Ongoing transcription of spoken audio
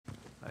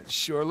It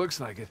sure looks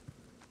like it.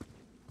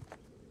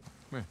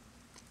 Here,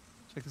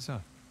 check this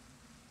out.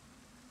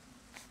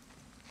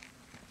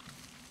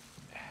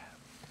 A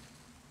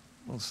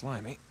little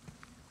slimy.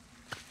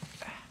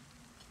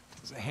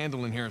 There's a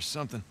handle in here or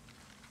something.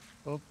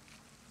 Well,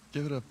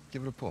 give it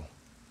a pull.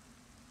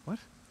 What?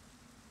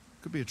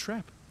 Could be a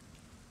trap.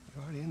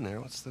 You're already in there.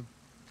 What's the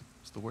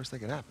worst that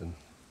could happen?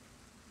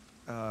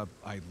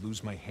 I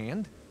lose my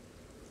hand?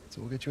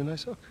 So we'll get you a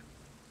nice hook.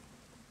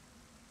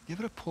 Give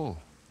it a pull.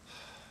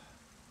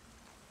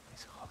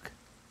 Nice hook.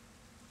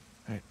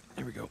 All right,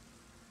 here we go.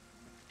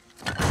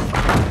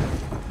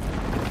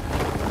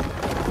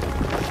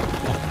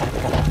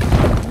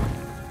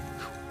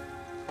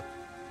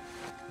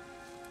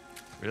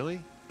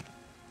 Really?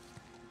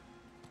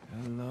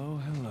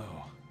 Hello, hello.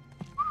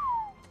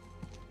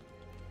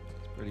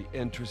 Pretty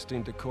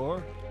interesting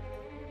decor.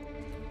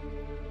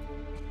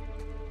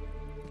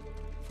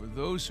 For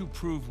those who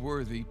prove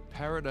worthy,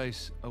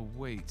 paradise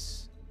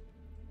awaits.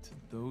 To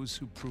those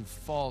who prove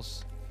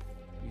false,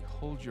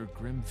 behold your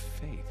grim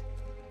fate.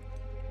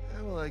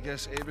 Yeah, well, I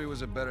guess Avery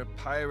was a better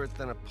pirate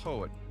than a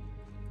poet.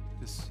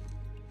 This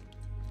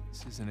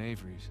isn't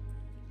Avery's.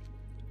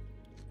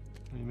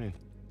 What do you mean?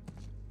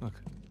 Look,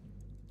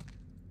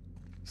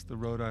 It's the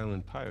Rhode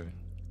Island pirate.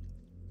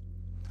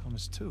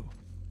 Thomas too.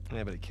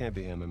 Yeah, but it can't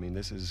be him. I mean,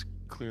 this is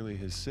clearly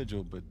his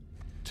sigil, but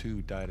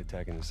two died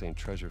attacking the same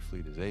treasure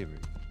fleet as Avery.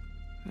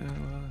 Yeah,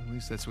 well, at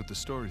least that's what the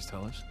stories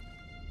tell us.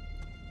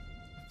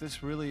 If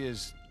this really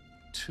is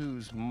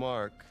Two's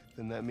mark,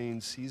 then that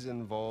means he's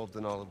involved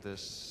in all of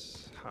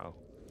this. How?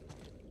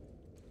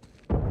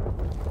 That's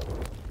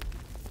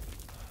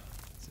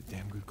a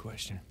damn good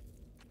question.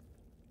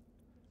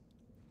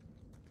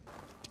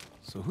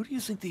 So who do you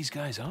think these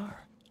guys are?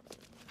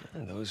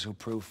 Those who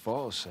prove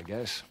false, I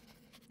guess.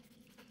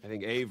 I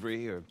think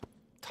Avery or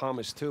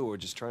Thomas too are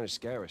just trying to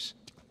scare us.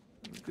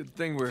 Good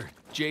thing we're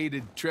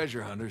jaded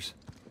treasure hunters.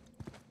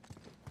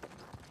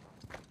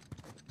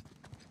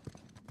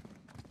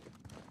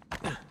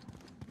 That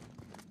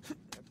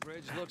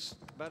bridge looks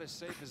about as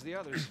safe as the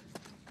others.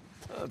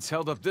 Well, it's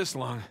held up this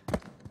long.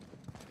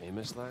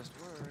 Famous last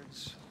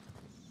words.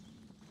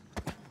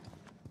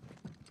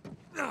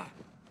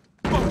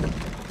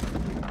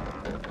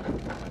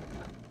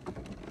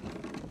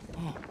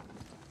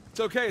 It's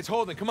okay, it's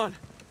holding, come on.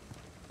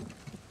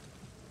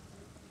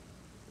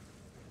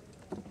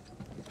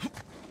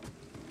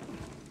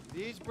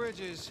 These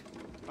bridges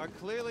are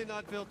clearly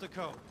not built to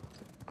cope.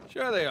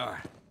 Sure they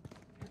are.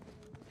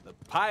 The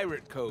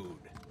pirate code.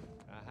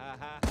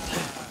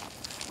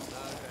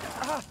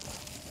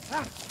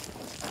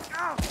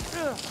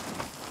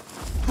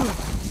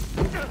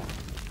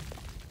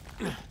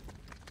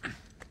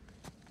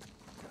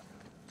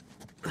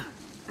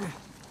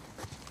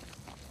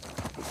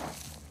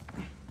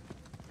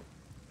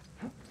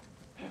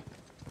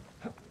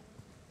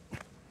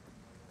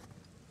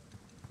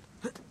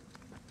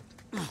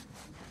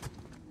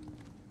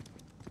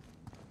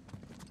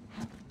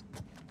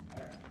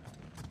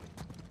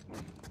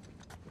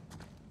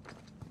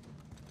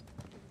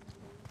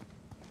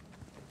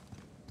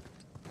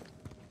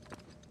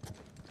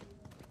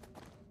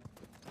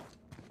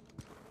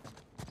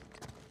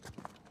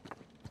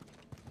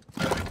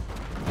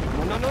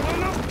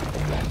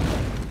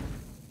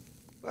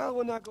 Well,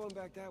 we're not going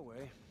back that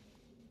way.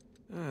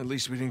 At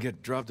least we didn't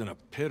get dropped in a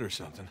pit or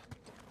something.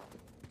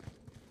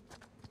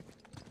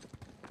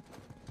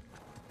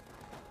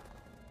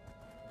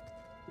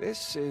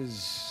 This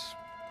is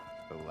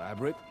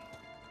elaborate.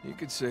 You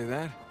could say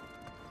that.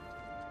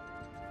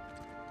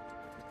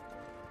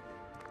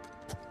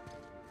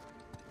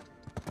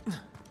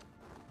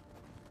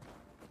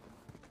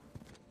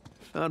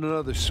 Found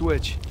another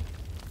switch.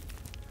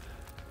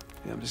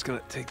 Yeah, I'm just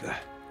gonna take the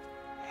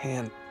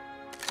hand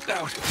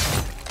out.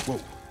 Whoa.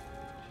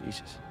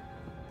 Jesus.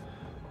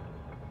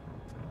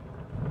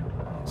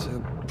 It's a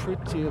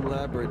pretty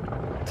elaborate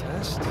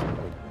test.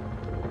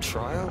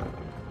 Trial?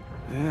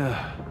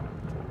 Yeah.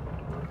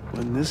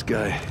 When this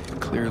guy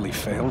clearly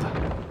failed.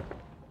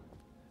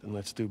 Then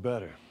let's do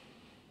better.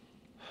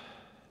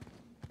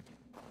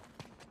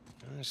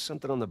 There's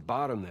something on the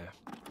bottom there.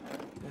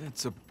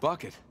 It's a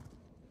bucket.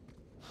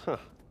 Huh.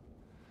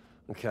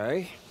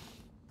 Okay.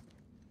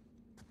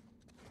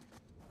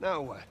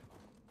 Now what?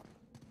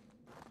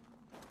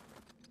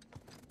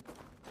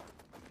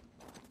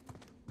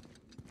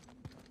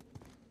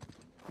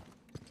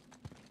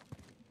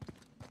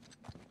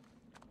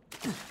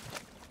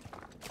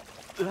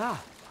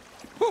 Ah!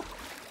 Whew.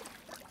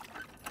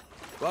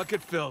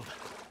 Bucket filled.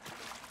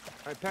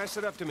 All right, pass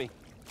it up to me.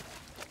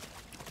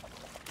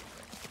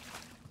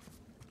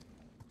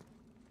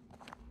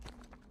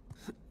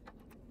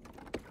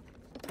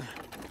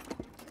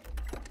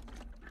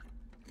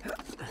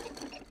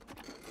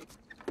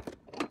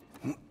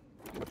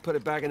 Put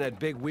it back in that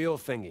big wheel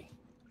thingy.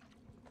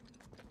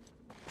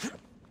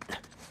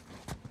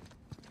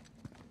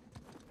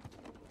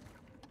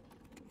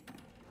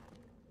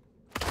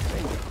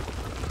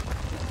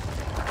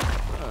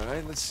 All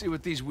right, let's see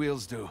what these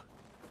wheels do.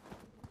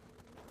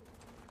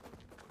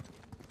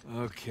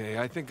 Okay,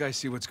 I think I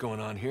see what's going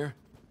on here.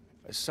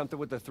 Something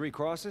with the three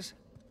crosses?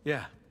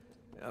 Yeah.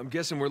 I'm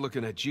guessing we're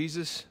looking at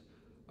Jesus,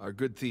 our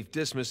good thief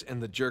Dismas,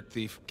 and the jerk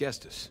thief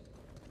Gestus.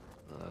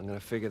 I'm gonna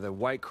figure the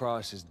white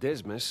cross is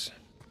Dismas.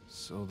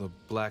 So the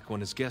black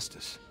one is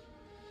Gestus.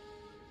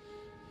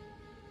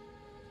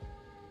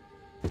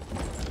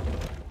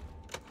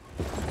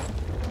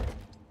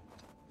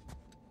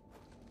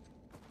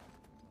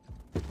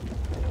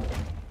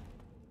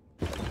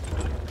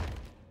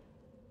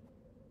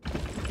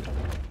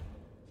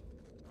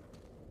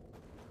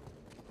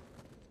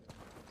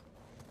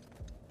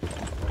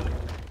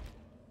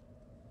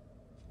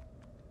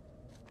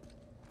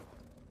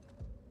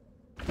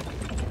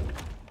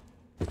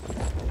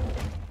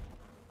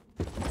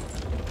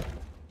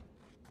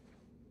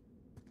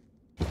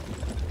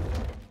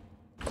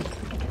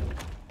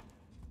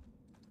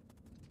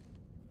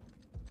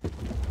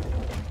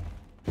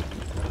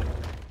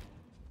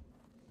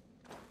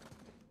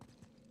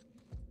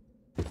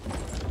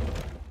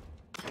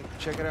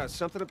 Check it out.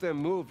 Something up there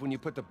moved when you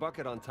put the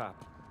bucket on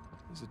top.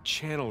 There's a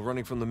channel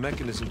running from the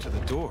mechanism to the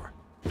door.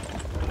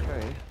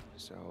 Okay,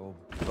 so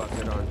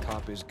bucket on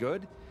top is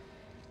good.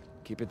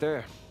 Keep it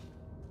there.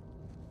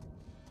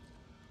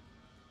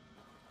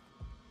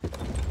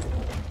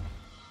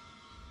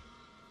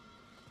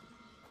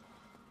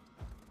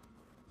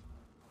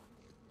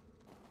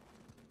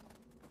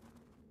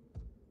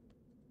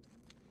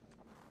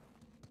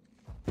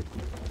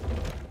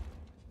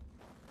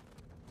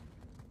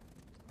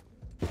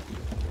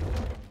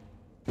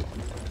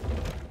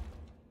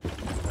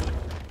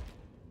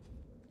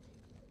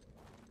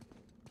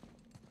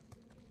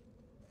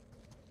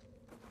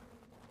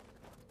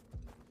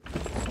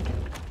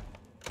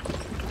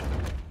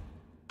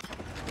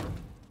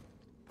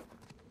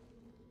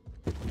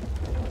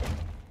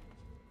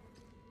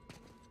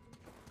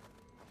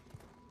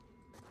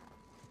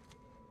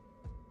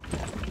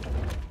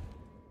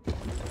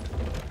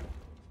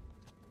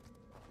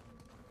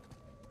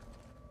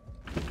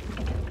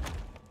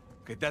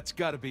 Okay, that's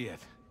gotta be it.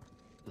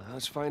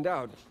 Let's find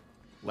out.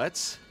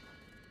 Let's?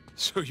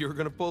 So you're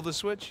gonna pull the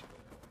switch?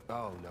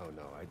 Oh, no.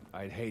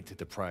 I'd hate to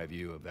deprive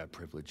you of that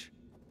privilege.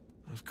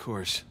 Of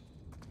course.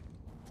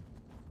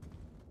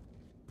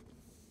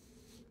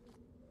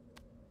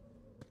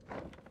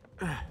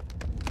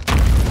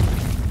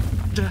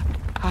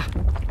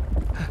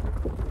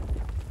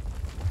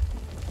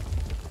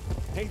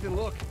 Nathan,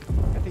 look.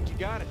 I think you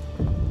got it.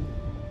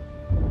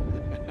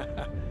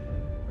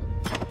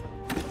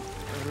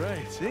 All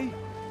right, see?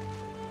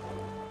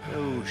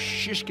 No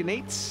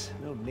shishkinates,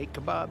 no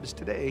naked kebabs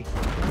today.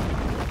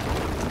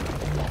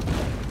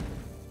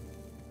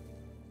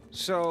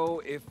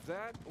 So, if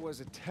that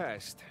was a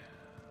test,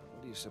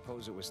 what do you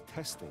suppose it was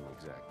testing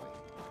exactly?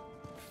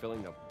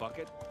 Filling the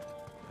bucket?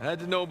 I had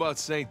to know about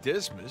St.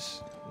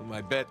 Dismas, whom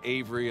I bet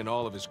Avery and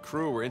all of his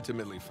crew were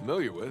intimately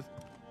familiar with.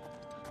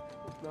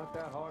 It's not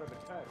that hard of a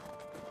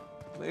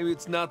test. Maybe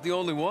it's not the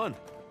only one.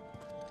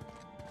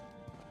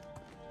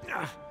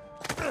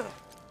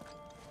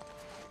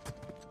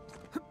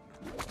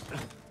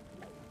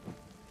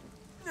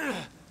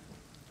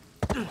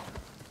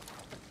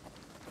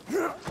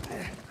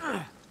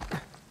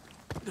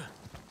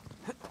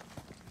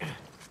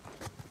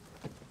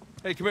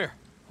 Hey, come here.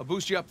 I'll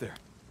boost you up there.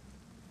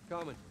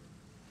 Coming.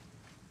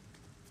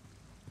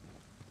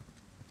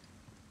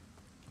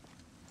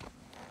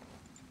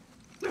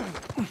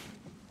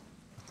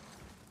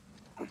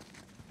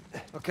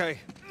 Okay,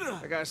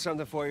 I got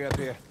something for you up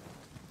here.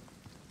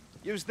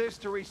 Use this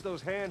to reach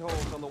those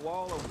handholds on the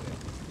wall over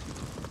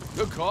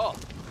there. Good call.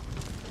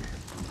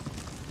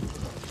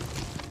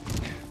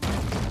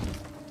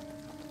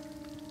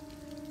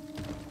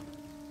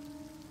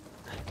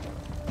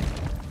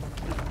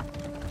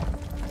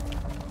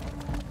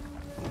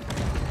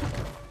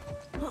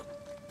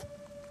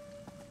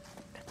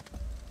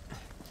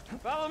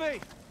 Follow me!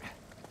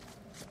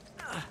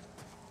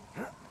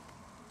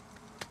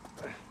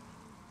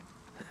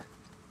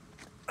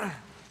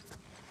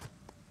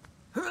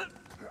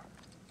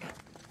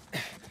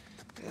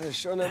 They're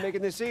sure not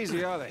making this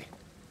easy, are they?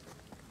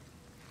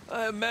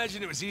 I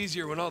imagine it was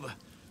easier when all the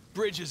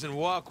bridges and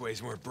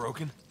walkways weren't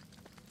broken.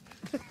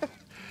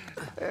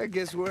 I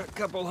guess we're a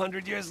couple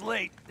hundred years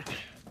late.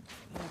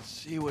 Let's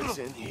see what's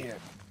in here.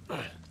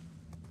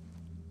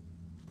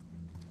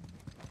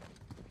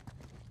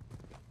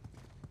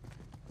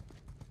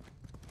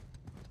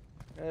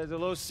 There's a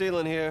low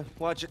ceiling here.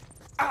 Watch it.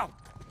 Ow!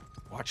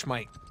 Watch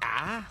my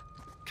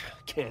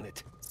Can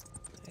it?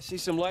 I see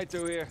some light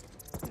through here.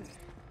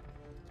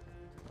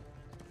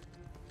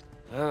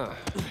 Ah,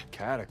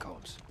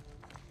 catacombs.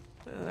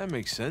 That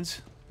makes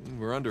sense.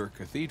 We're under a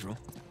cathedral.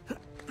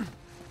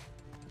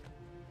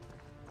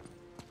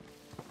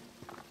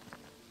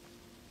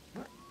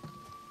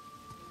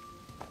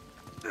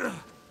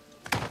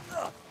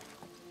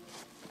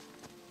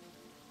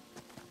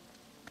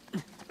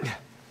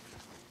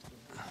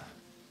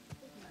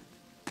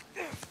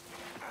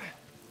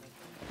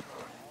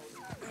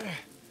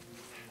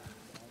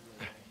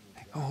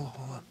 Hold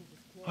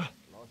on.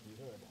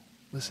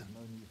 Listen.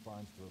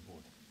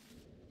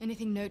 An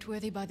Anything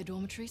noteworthy by the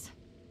dormitories?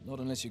 Not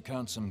unless you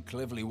count some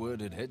cleverly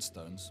worded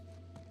headstones.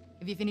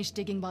 Have you finished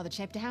digging by the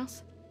chapter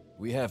house?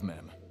 We have,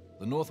 ma'am.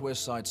 The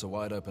northwest sites are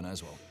wide open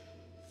as well.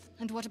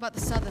 And what about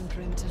the southern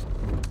perimeter?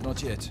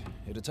 Not yet.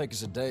 It'll take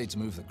us a day to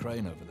move the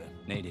crane over there.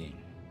 Nadine.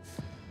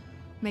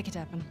 Make it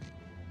happen.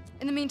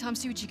 In the meantime,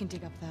 see what you can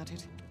dig up without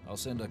it. I'll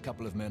send a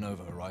couple of men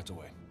over right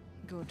away.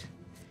 Good.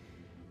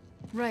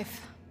 Rafe,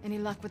 any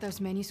luck with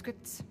those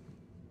manuscripts?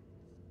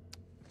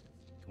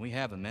 Can we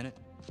have a minute?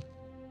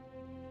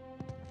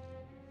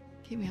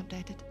 Keep me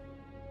updated.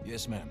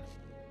 Yes, ma'am.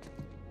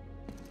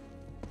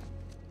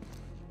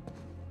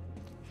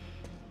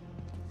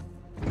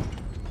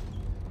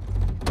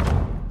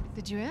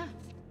 Did you hear?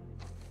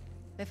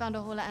 They found a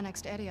whole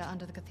annexed area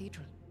under the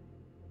cathedral.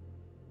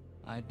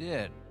 I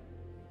did.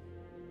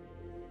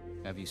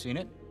 Have you seen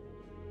it?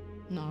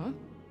 No?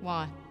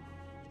 Why?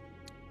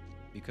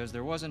 Because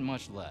there wasn't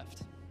much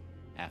left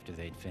after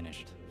they'd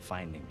finished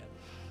finding it.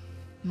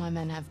 My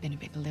men have been a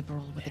bit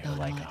liberal with the They're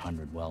dynamite. like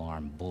 100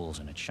 well-armed bulls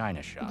in a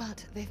china shop.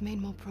 But they've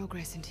made more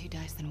progress in 2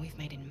 days than we've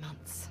made in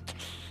months.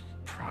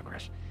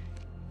 Progress.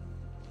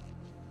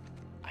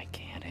 I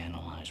can't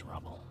analyze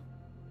rubble.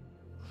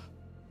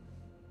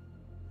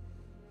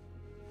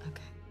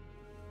 Okay.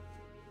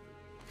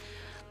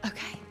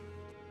 Okay.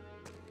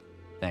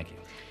 Thank you.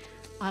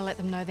 I'll let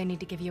them know they need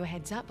to give you a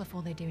heads up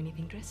before they do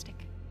anything drastic.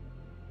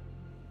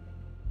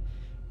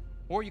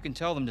 Or you can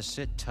tell them to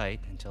sit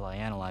tight until I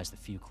analyze the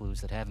few clues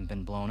that haven't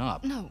been blown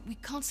up. No, we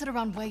can't sit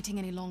around waiting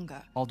any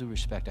longer. All due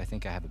respect, I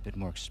think I have a bit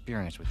more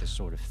experience with this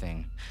sort of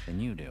thing than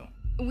you do.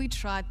 We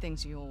tried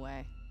things your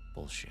way.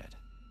 Bullshit.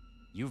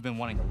 You've been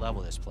wanting to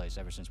level this place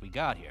ever since we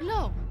got here.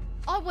 No!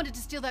 I wanted to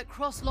steal that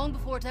cross long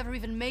before it ever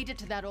even made it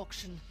to that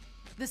auction.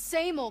 The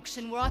same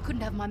auction where I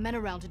couldn't have my men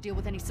around to deal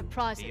with any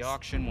surprises. The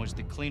auction was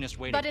the cleanest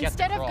way to But get the cross.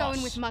 instead of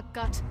going with my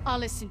gut, I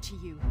listened to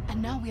you.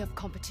 And now we have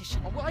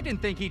competition. Well, I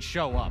didn't think he'd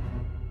show up.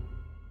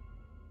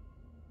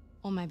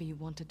 Or maybe you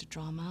wanted to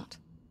draw him out.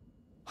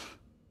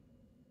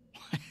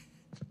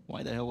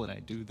 Why the hell would I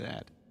do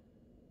that?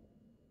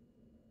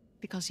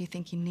 Because you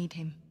think you need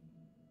him.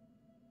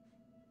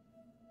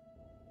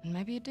 And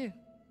maybe you do.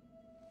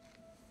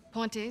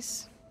 Point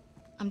is,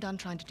 I'm done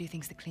trying to do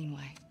things the clean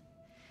way.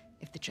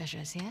 If the treasure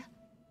is here,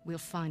 we'll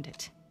find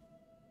it.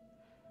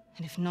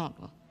 And if not,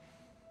 well...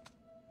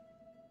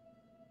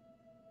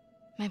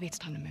 maybe it's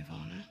time to move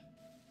on, huh?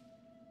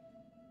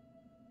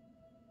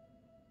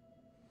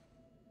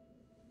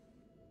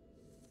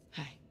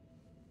 Hey.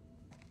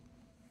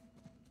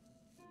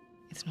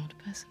 It's not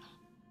personal.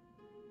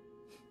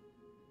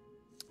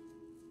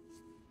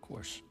 Of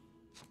course.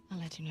 I'll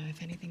let you know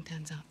if anything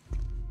turns up.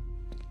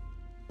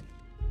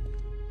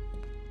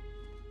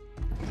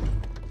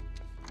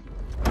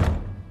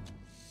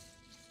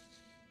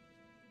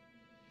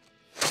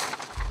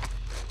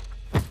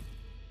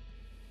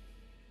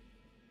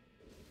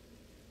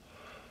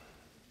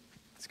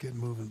 Let's get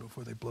moving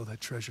before they blow that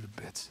treasure to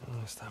bits.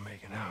 Oh, stop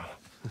making out.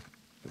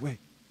 Wait.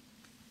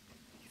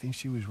 You think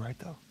she was right,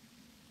 though?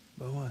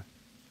 About what?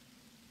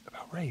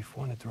 About Rafe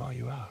wanting to draw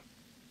you out.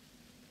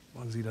 As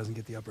long as he doesn't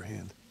get the upper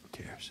hand, who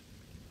cares?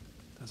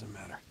 Doesn't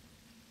matter.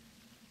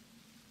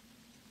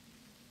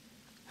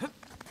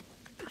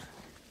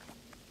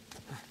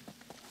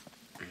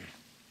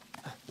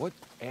 What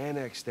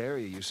annexed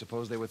area you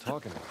suppose they were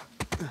talking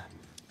about?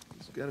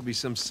 There's gotta be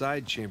some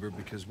side chamber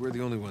because we're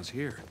the only ones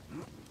here.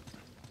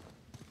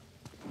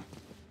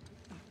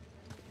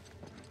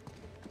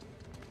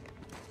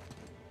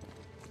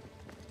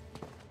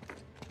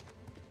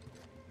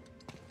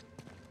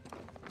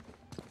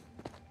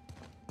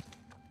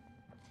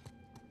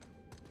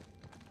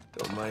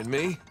 Don't mind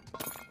me.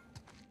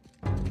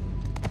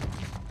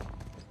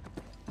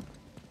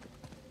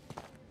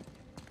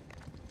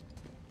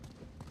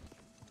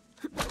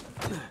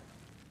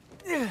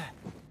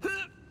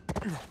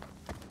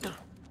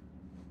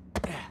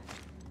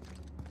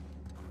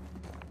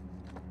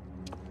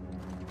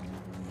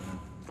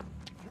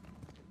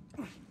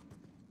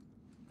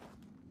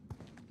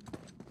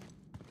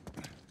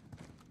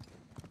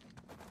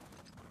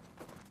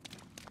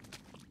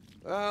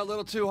 A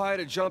little too high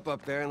to jump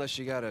up there unless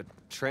you got a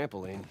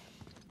trampoline.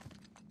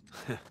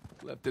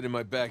 Left it in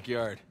my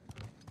backyard.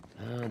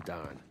 Oh,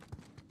 darn.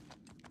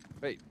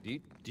 Wait,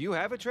 do you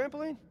have a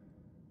trampoline?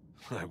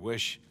 I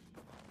wish.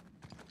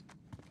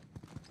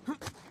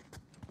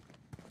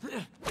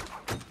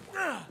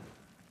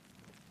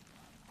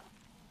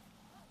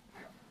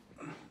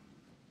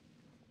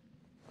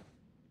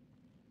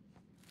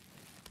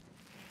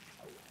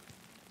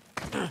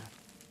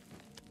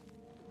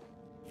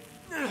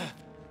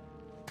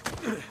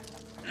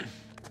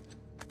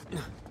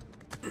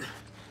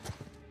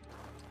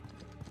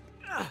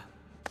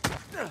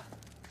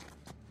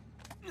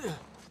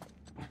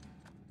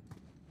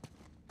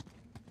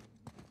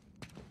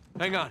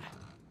 Hang on.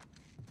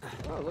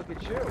 Oh, look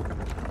at you.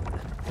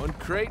 One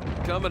crate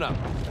coming up.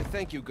 I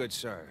thank you, good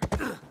sir.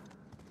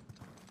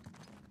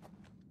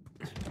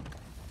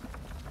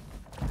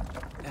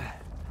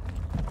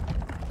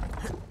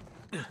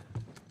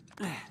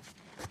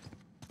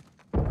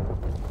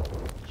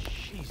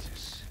 Jesus.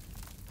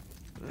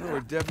 Well,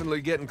 we're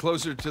definitely getting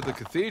closer to the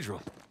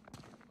cathedral.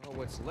 Oh,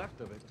 what's left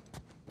of it.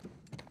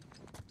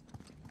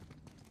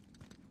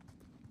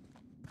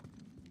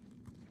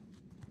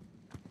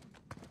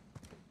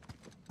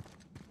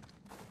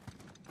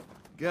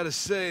 Gotta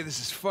say, this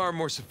is far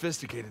more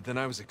sophisticated than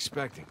I was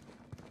expecting.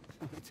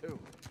 Me too.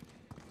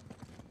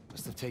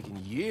 Must have taken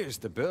years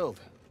to build.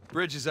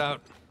 Bridge is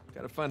out.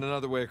 Gotta find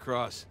another way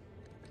across.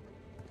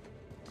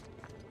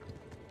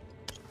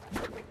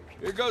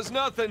 Here goes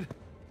nothing.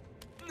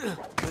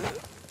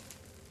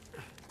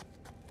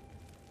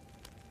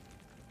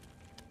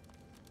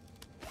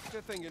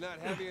 Good thing you're not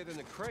heavier than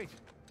the crate.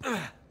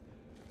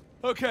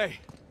 Okay.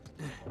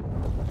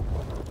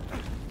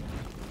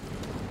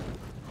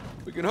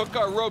 We can hook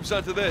our ropes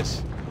onto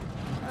this.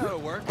 That'll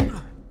work.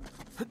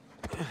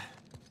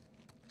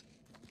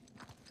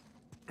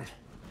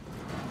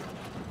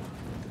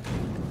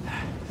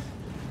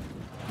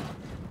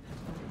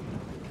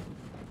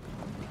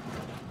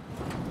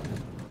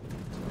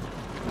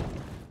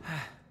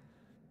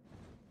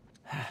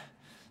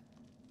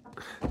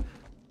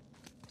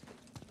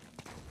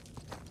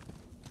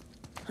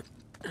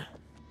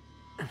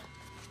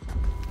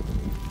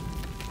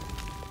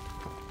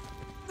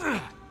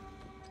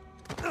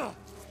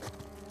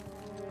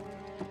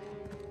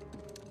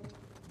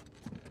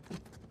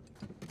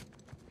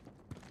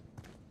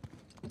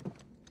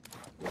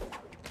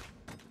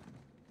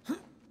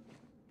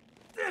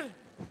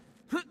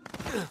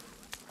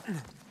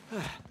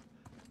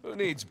 Who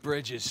needs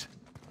bridges?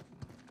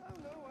 Oh,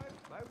 no,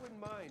 I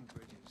wouldn't mind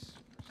bridges.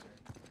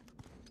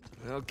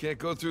 Well, can't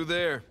go through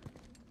there.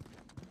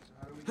 So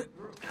how do we get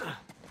through?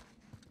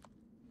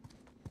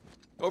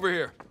 Over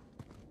here.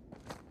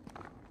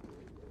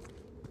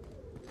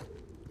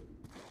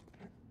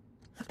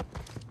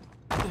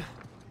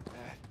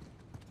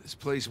 This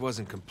place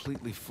wasn't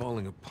completely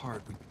falling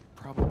apart. We'd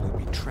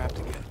probably be trapped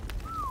again.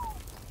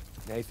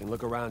 Nathan,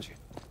 look around you.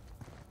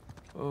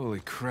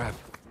 Holy crap.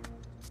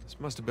 This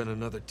must have been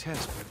another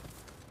test, but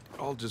it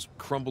all just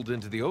crumbled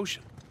into the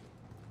ocean.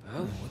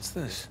 Well, What's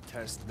this? the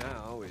test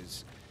now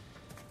is...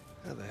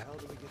 How the hell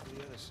do we get to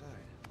the other side?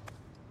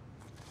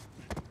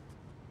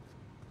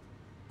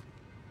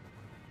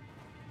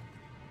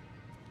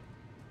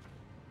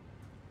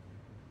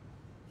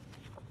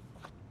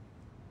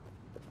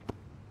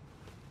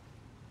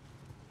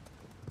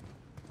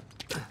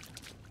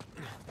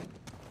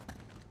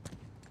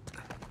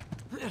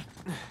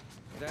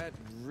 That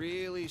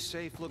really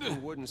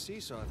safe-looking wooden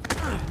seesaw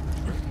thing.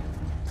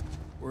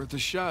 Worth a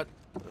shot.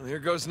 Well, here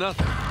goes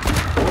nothing.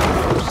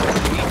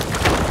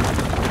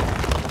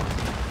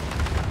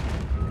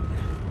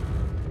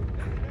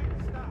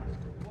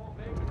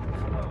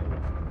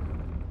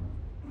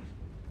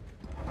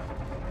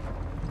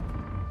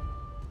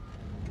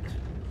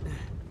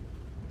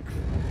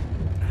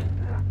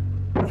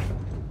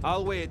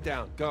 I'll weigh it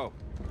down. Go.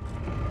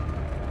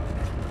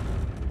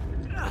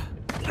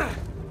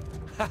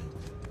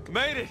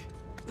 Made it!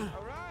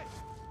 All right.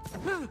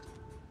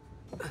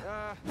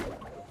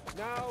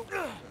 Now,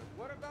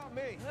 what about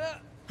me?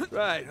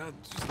 Right,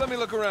 just let me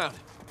look around.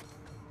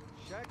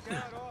 Check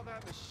out all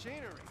that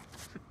machinery.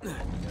 You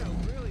know,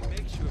 really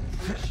makes you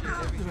appreciate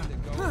everything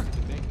that goes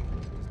into making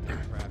these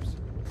traps.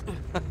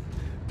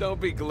 Don't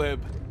be glib.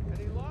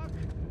 Any luck?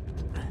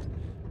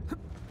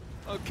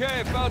 Okay,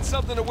 I found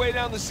something to weigh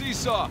down the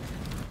seesaw.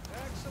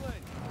 Excellent.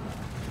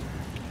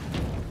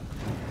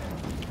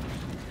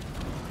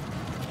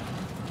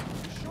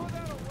 You sure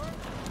that'll work?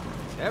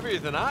 It's heavier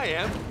than I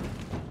am.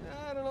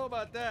 I don't know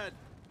about that.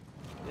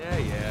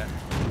 Yeah.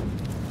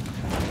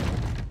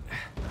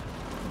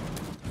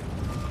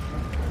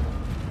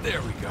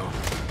 There we go.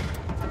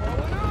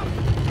 Going up.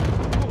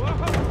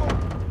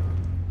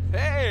 Whoa.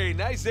 Hey,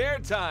 nice air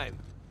time.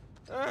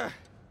 Ah.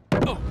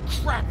 Oh,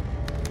 crap!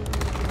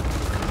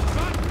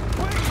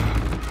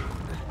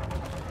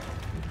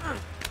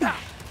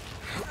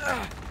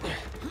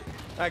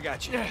 I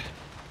got you.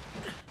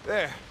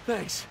 There.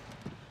 Thanks.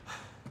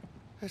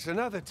 There's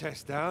another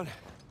test down.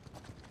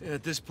 Yeah,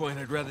 at this point,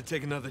 I'd rather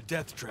take another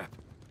death trap.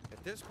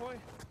 At this point,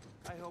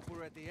 I hope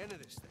we're at the end of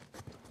this thing.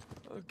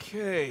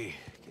 Okay,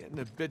 getting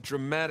a bit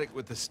dramatic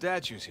with the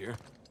statues here.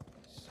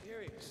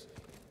 Serious.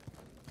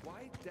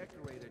 Why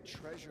decorate a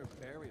treasure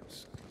burial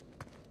site?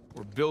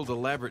 Or build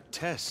elaborate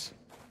tests.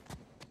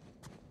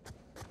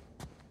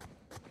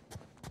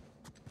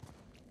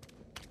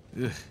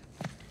 Ugh.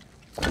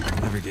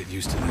 I'll never get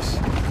used to this.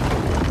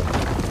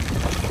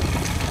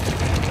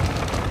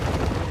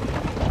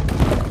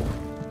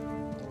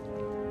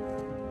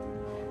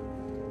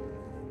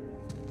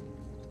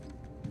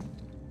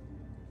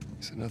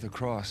 It's another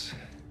cross.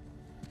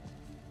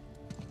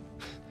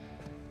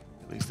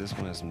 At least this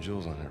one has some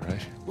jewels on it,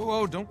 right?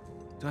 Whoa, don't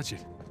touch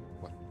it.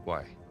 What?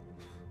 Why?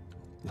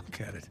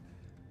 Look at it.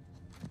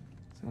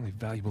 It's the only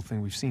valuable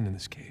thing we've seen in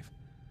this cave.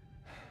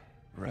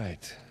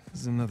 Right.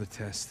 This is another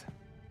test.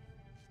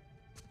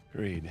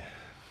 Agreed.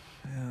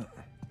 Yeah.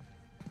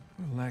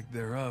 Or lack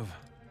thereof.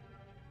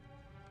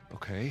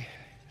 Okay,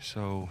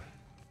 so...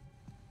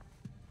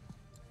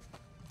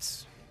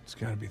 It's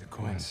gotta be the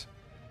coins.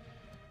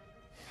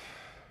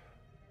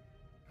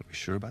 You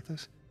sure about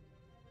this?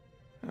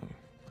 Oh,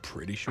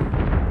 pretty sure.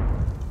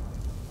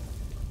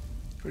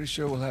 Pretty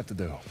sure we'll have to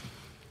do.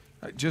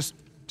 Just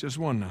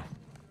one now.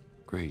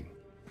 Agreed.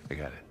 I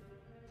got it.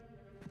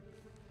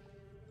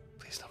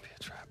 Please don't be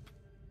a trap.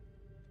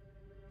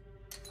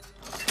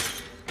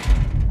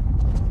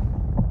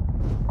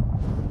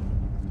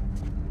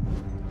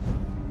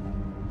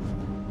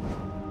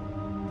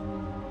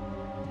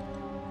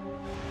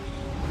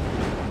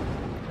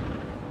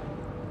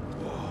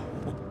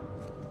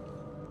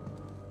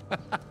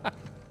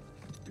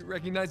 You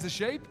recognize the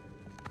shape?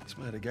 It's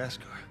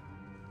Madagascar.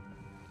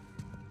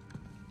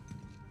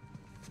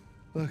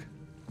 Look.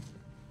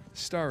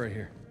 Star right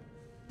here.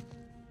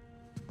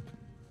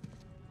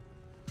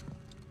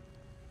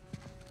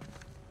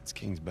 It's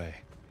Kings Bay.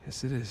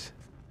 Yes, it is.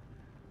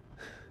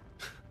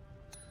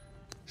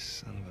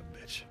 Son of a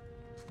bitch.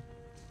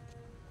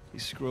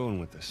 He's screwing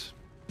with us.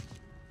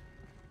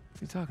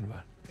 What are you talking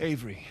about?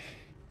 Avery.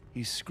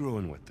 He's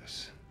screwing with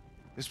us.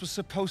 This was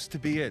supposed to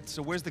be it,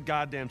 so where's the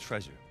goddamn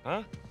treasure,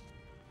 huh?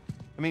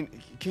 I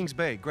mean, Kings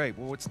Bay, great.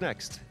 Well, what's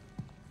next?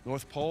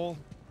 North Pole?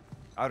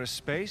 Outer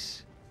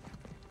space?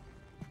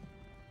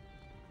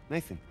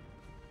 Nathan.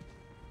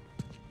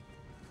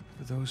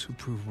 For those who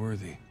prove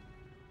worthy,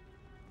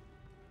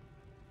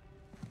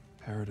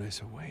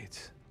 paradise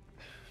awaits.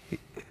 He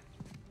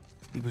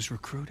was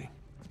recruiting.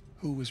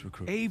 Who was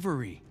recruiting?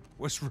 Avery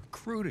was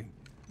recruiting.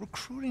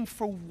 Recruiting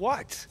for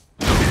what?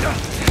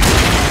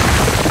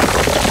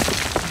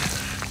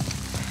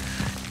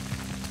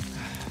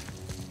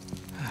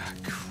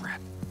 Crap.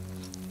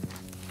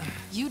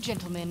 You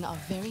gentlemen are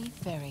very,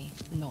 very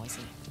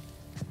noisy.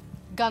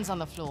 Guns on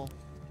the floor.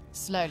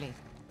 Slowly.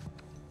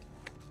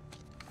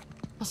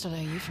 Must have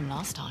known you from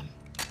last time.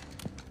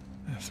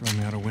 Throw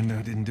me out a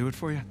window didn't do it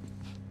for you?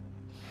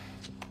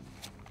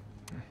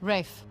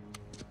 Rafe.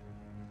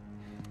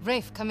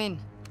 Rafe, come in.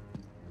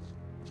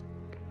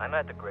 I'm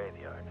at the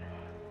graveyard.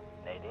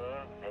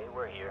 Nadine, hey,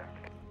 we're here.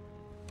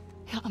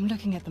 Yeah, I'm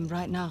looking at them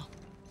right now.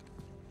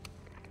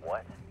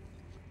 What?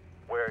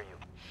 Where are you?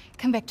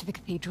 Come back to the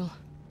cathedral.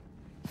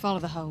 Follow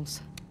the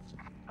holes.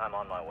 I'm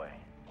on my way.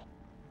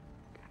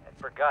 And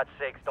for God's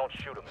sakes, don't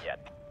shoot him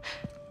yet.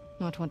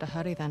 Not want to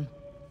hurry then.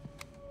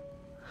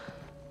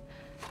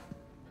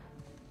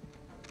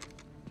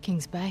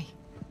 Kings Bay.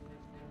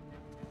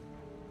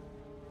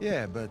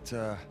 Yeah, but,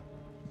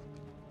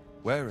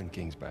 where in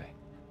Kings Bay?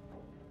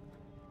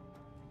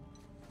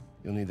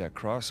 You'll need that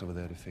cross over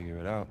there to figure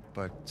it out,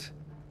 but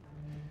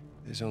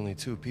there's only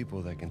 2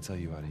 people that can tell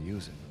you how to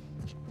use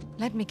it.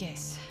 Let me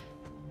guess.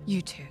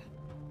 You two.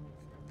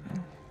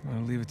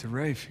 I'll leave it to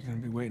Rafe. You're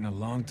gonna be waiting a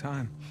long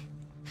time.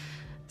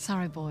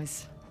 Sorry,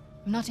 boys.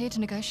 I'm not here to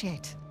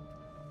negotiate.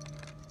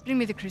 Bring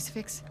me the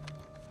crucifix.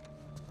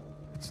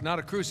 It's not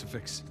a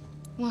crucifix.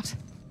 What?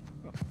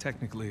 Well,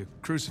 technically, a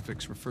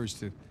crucifix refers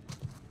to a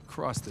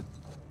cross that...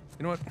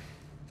 You know what?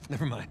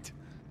 Never mind.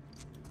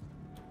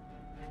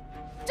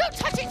 Don't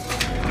touch it!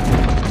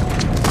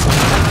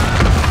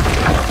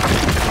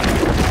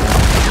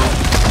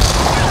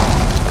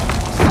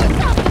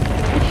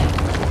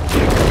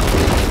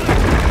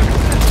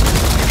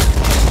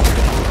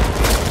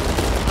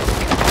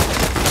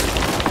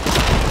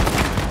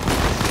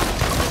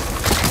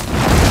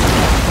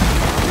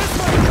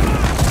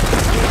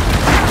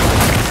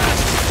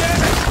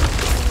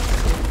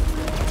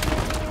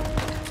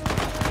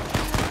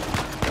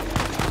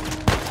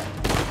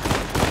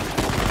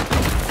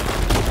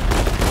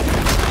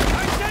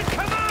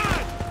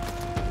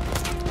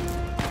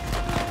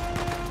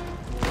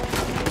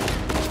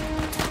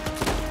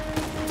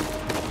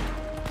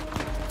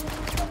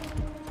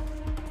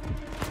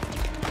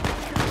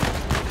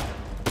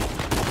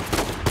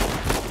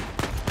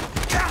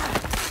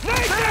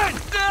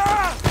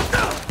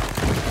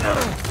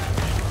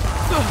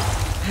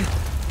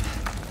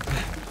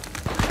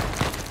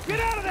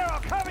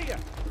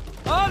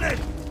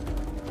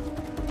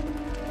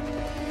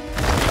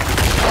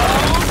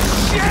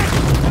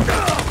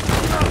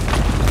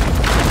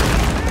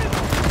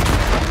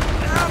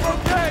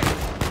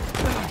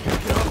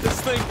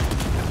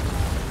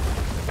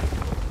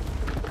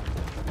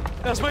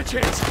 Now's my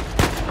chance.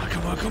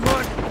 Come on, come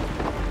on.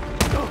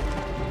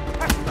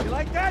 You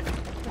like that?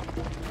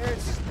 Here,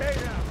 stay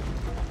down.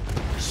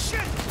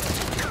 Shit!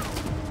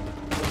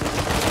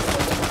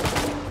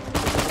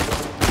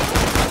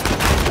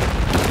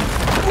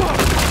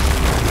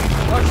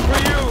 Watch for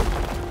you.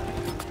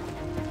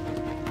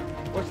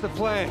 What's the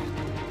plan?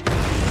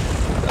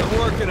 I'm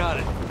working on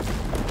it.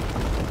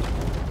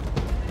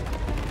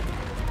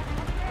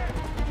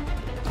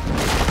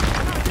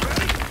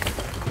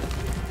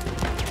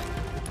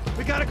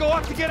 We gotta go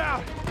up to get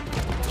out!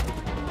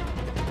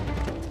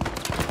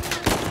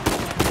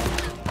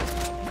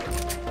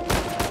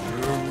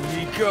 Here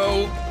we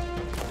go.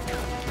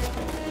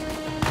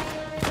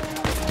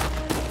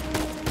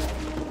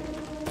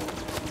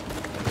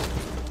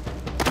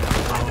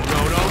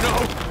 No.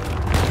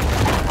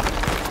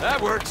 That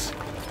works.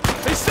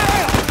 Hey,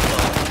 Sam!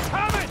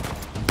 Coming!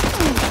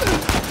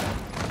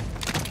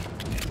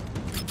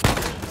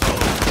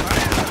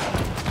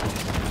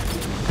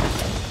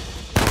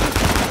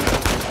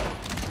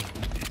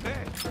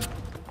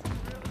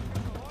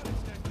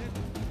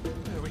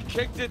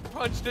 kicked it,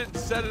 punched it, and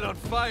set it on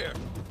fire.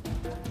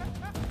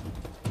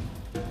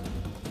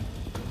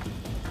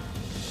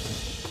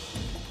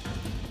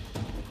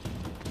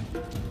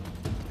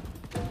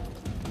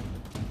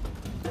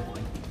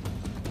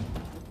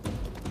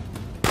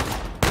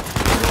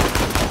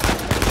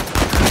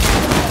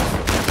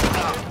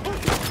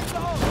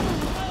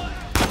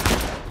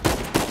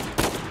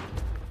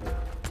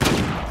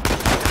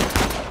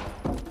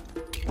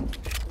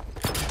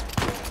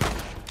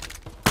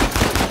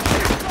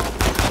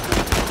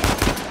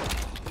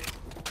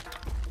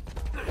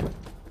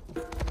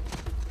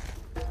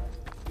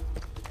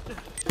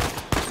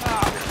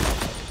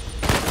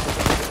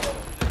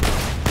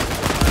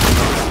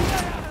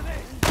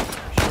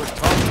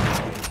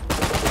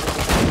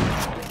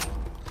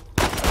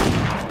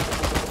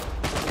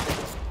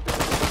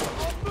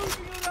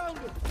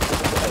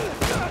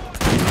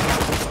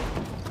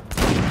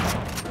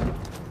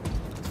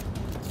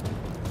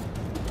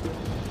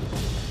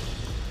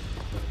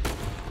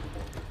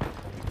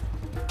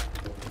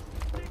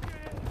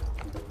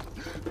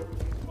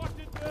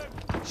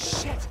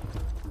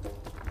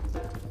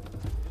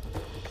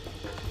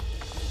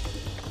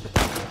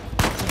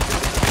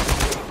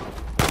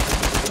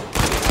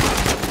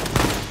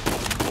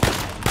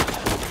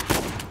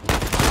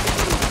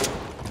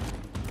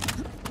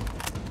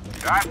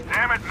 God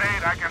damn it,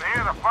 Nate, I can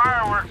hear the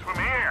fireworks from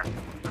here.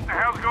 What the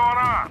hell's going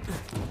on?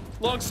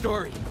 Long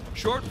story.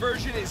 Short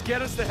version is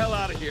get us the hell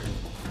out of here.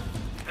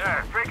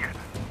 Yeah, figured.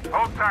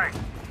 Hold tight.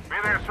 Be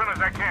there as soon as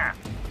I can.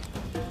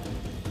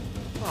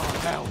 Oh,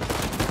 hell.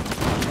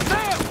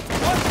 Sam!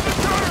 Watch the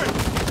turret!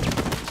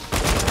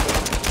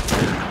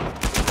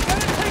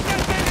 Gotta take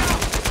that thing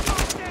out!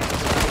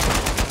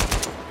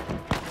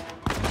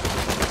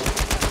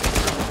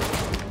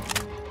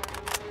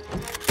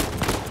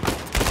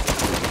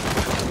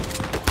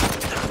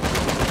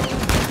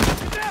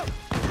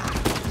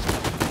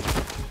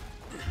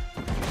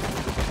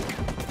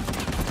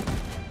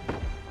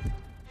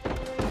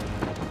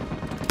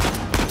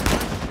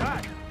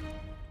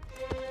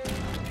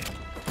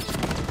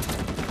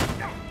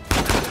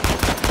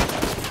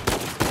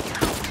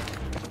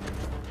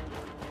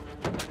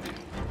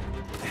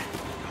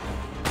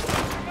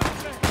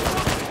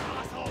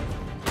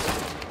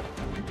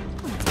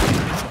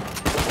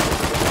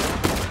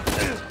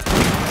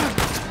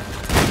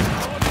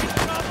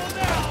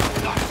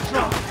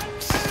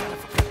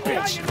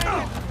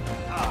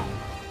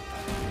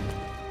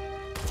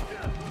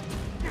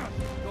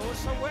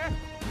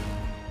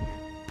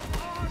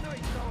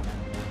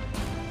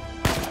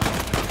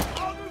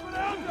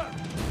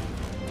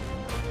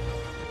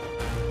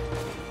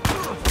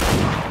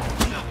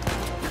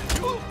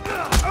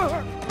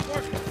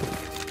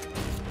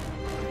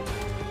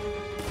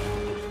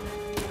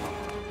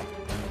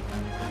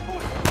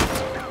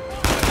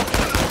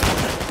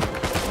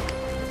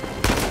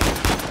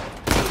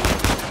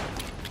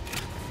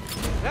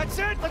 That's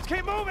it! Let's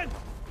keep moving!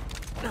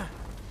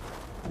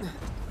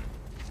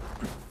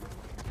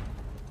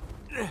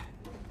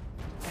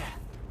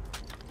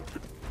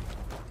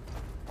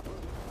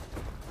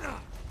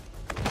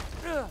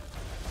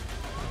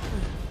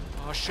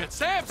 Oh, shit.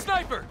 Sam,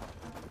 sniper!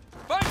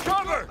 Find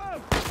cover!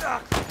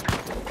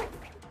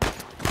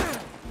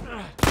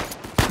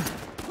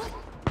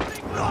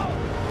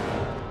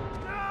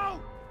 No!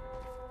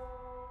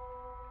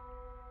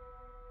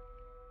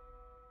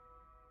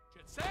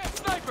 Shit, Sam,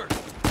 sniper!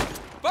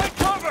 Find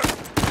cover!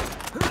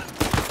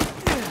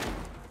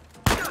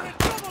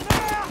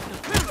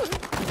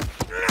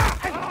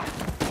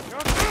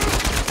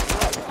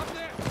 Up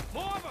there!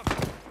 More of them!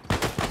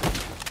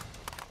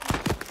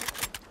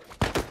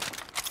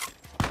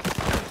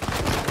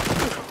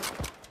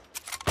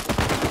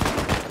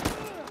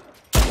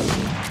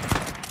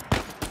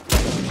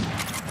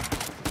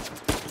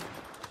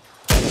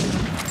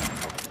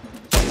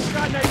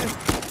 God, Nathan!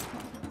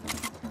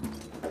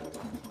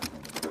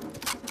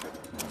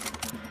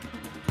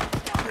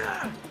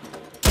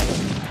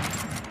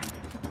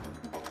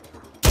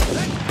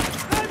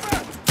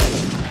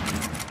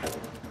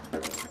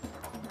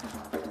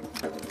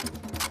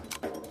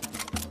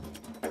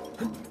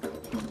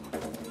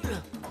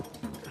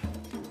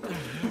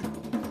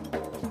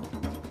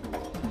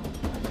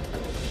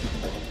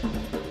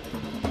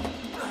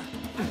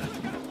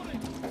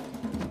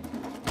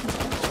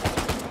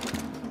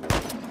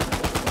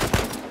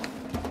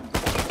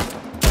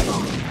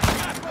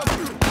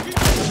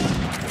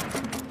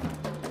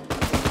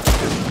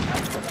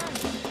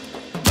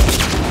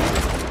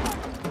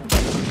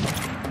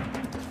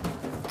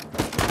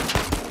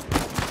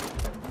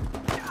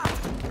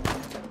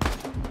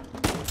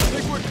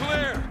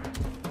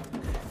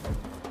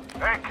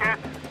 Hey, kid.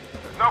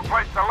 There's no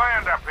place to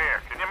land up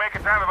here. Can you make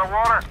it down to the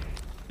water?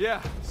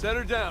 Yeah, set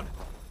her down.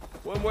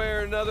 One way or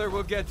another,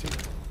 we'll get to her.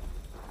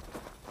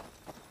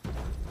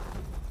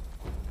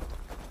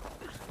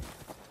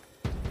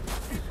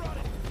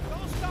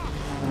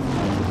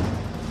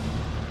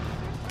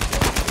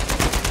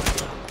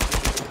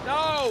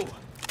 No!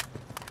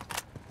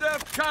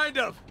 Kind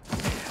of.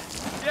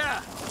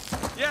 Yeah.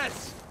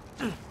 Yes.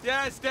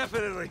 Yes,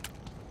 definitely.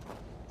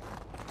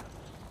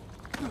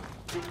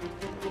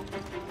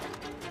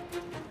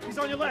 He's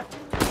on your left.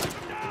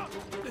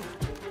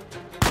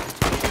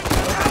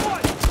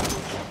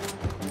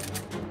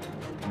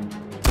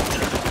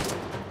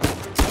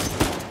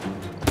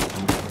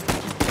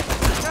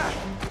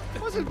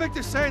 Wasn't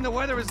Victor saying the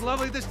weather is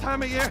lovely this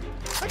time of year?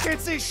 I can't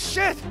see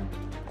shit!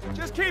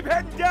 Just keep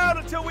heading down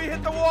until we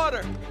hit the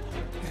water!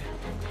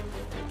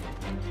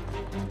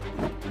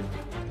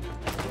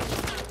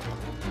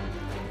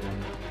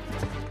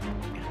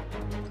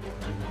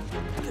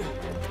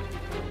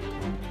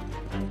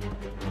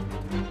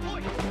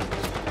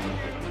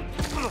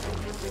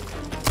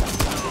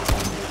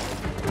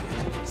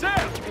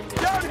 Sam!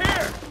 Down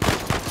here!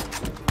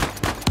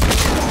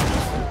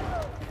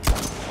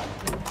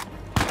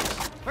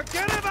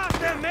 Forget about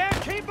them, man!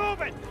 Keep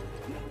moving!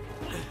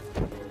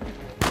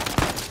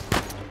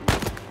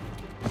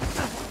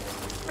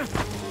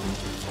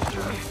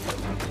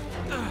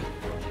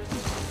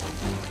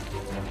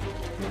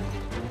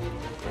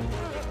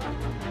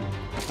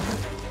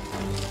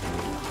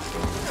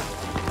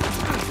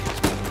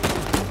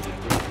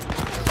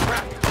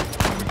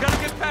 We gotta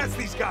get past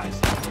these guys!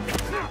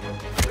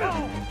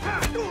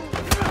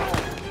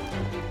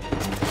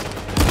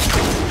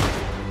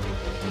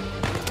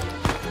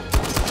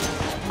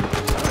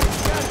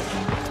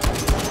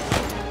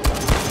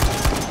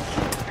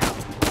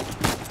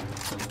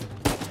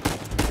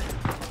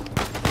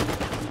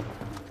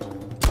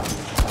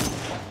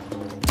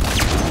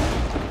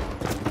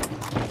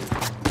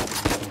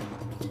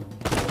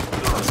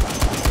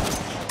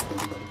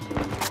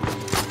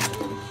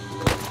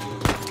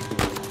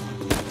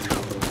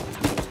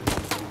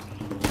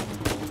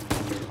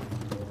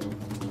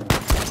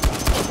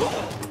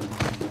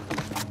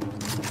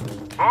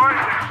 Boys,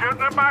 they're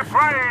shooting at my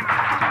plane.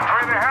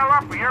 Hurry the hell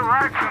up or your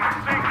right's gonna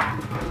sink.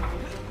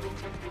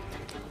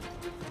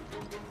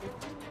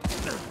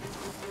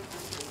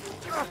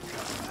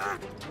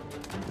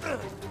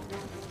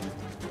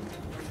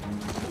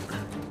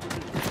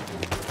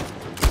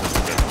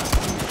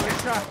 Good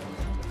shot.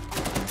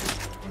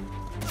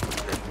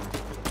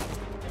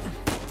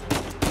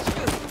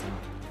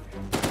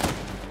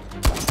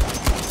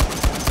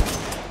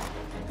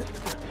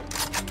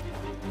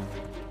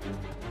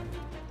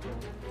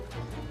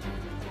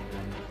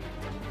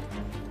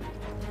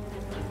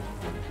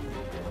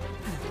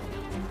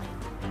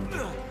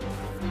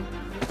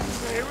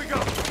 Here we go!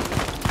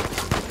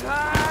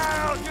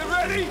 Now, get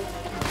ready!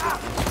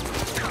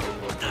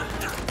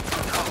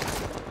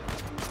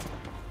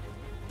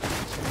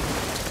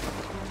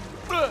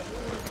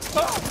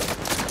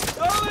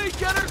 Ollie,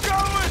 get her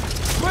going!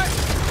 Quick!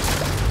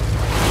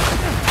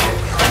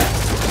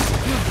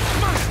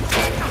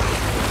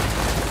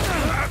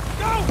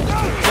 Go, go!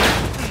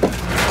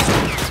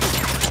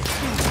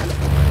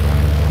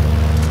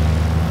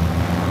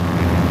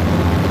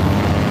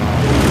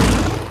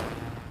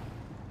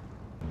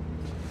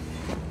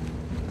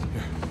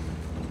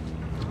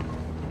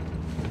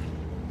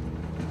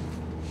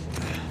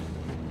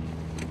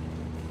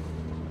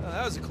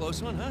 That was a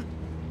close one, huh?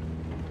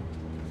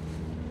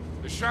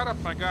 They shot up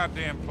my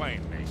goddamn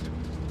plane, Nate.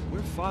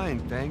 We're fine,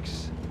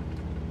 thanks.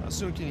 How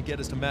soon can you get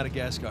us to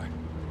Madagascar?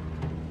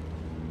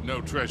 No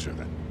treasure,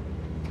 then.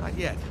 Not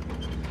yet.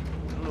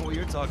 I don't know what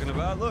you're talking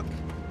about. Look,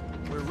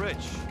 we're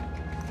rich.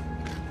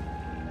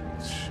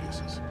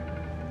 Jesus.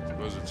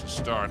 Suppose it's a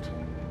start.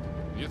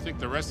 You think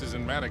the rest is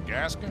in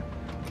Madagascar?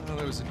 Well,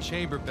 there was a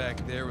chamber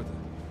back there with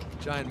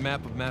a giant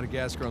map of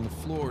Madagascar on the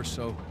floor,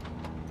 so...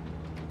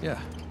 yeah,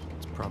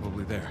 it's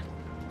probably there.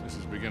 This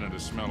is beginning to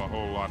smell a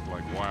whole lot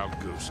like wild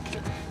goose,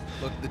 kid.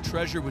 Look, the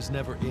treasure was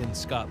never in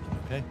Scotland,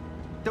 okay?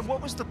 Then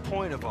what was the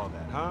point of all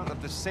that, huh?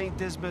 Of the St.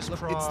 Dismas Look,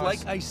 cross? it's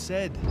like I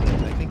said.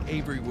 I think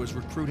Avery was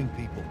recruiting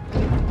people.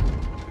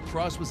 The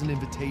cross was an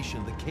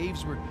invitation. The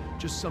caves were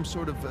just some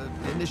sort of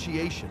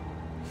initiation.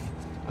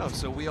 Oh,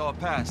 so we all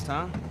passed,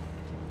 huh?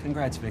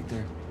 Congrats,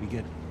 Victor. We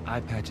get eye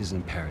patches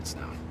and parrots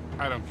now.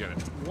 I don't get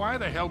it. Why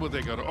the hell would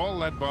they go to all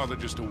that bother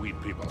just to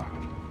weed people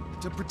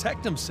out? To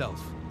protect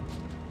himself.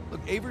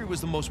 Look, Avery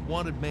was the most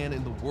wanted man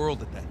in the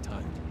world at that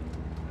time.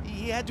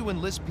 He had to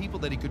enlist people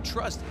that he could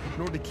trust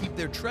in order to keep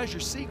their treasure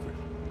secret.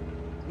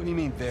 What do you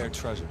mean, their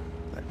treasure?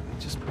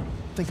 Just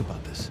think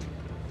about this.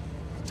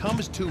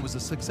 Thomas, too, was a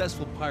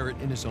successful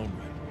pirate in his own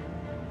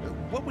right.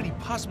 What would he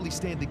possibly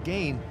stand to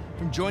gain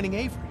from joining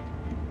Avery?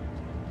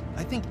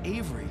 I think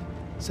Avery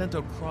sent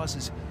out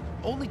crosses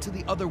only to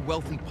the other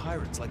wealthy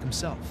pirates like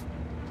himself.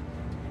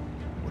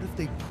 What if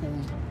they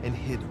pooled and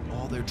hid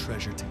all their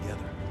treasure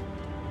together?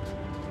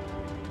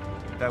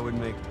 That would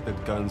make the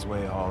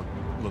Gunsway all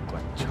look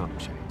like chump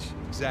change.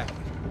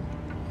 Exactly.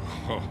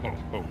 Oh,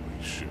 holy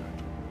shit.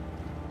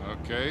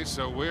 Okay,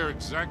 so where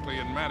exactly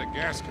in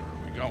Madagascar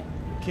are we going?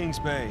 Kings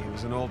Bay. It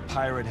was an old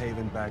pirate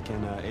haven back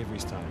in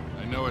Avery's time.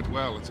 I know it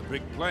well. It's a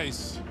big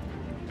place.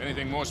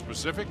 Anything more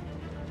specific?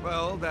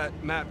 Well, that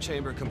map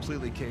chamber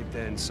completely caved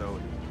in, so,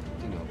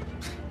 you know.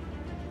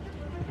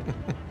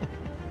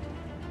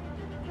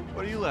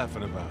 What are you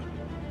laughing about?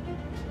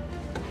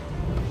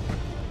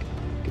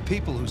 The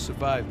people who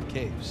survived the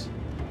caves.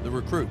 The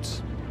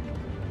recruits.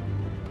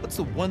 What's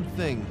the one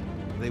thing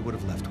they would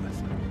have left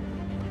with.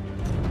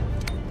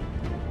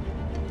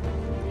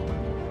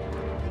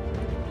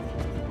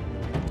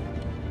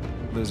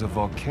 There's a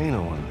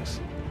volcano on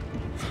this.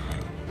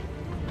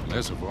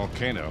 There's a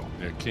volcano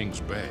near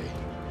Kings Bay.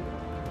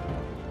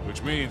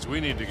 Which means we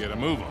need to get a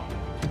move on.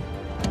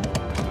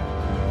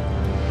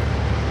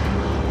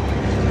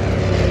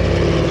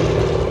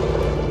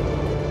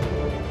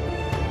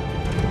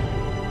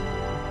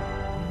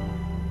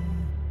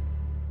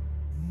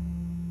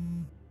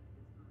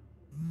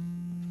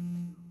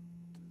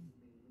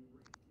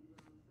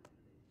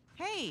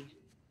 Hey!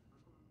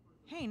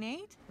 Hey,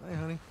 Nate? Hi,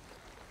 honey.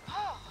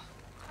 Oh,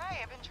 hi,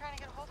 I've been trying to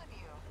get a hold of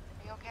you.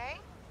 Are you okay?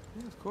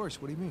 Yeah, of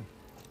course. What do you mean?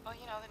 Well,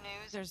 you know, the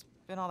news, there's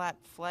been all that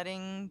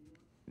flooding.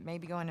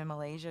 Maybe going to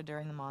Malaysia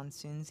during the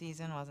monsoon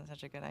season wasn't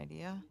such a good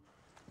idea.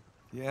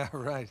 Yeah,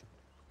 right.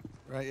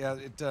 Right, yeah,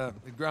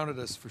 it grounded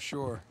us for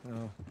sure. You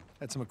know,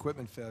 had some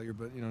equipment failure,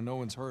 but, you know, no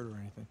one's hurt or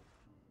anything.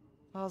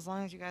 Well, as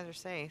long as you guys are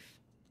safe.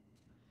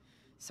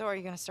 So, are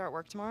you gonna start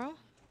work tomorrow?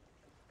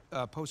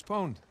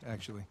 Postponed,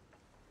 actually.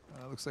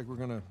 Looks like we're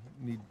gonna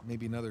need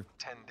maybe another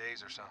 10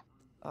 days or so.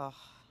 Ugh,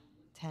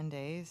 10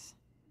 days?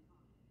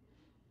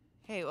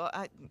 Hey, well,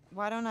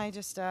 why don't I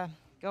just,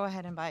 go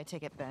ahead and buy a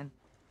ticket then?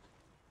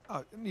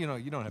 You know,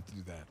 you don't have to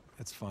do that.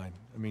 That's fine.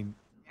 I mean,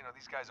 you know,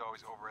 these guys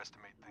always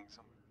overestimate things.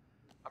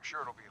 I'm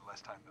sure it'll be less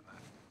time than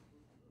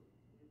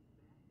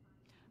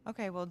that.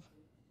 Okay, well,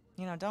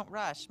 you know, don't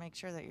rush. Make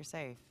sure that you're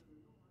safe.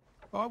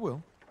 Oh, I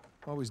will.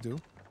 Always do.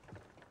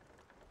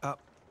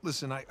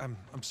 Listen, I'm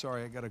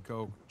sorry. I gotta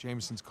go.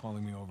 Jameson's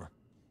calling me over.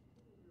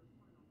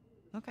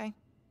 Okay.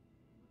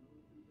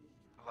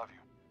 I love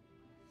you.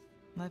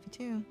 Love you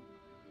too.